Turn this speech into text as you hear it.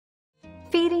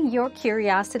feeding your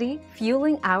curiosity,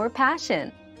 fueling our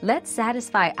passion. Let's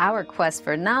satisfy our quest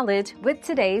for knowledge with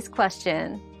today's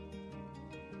question.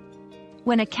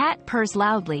 When a cat purrs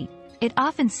loudly, it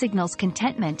often signals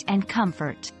contentment and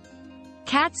comfort.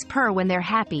 Cats purr when they're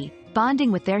happy,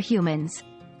 bonding with their humans.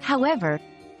 However,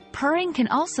 purring can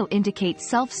also indicate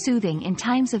self-soothing in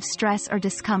times of stress or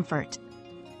discomfort.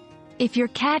 If your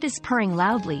cat is purring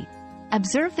loudly,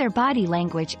 observe their body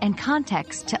language and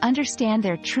context to understand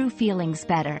their true feelings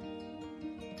better.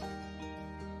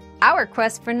 Our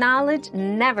quest for knowledge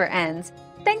never ends.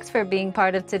 Thanks for being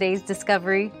part of today's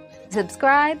discovery.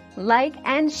 Subscribe, like,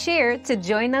 and share to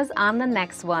join us on the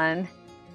next one.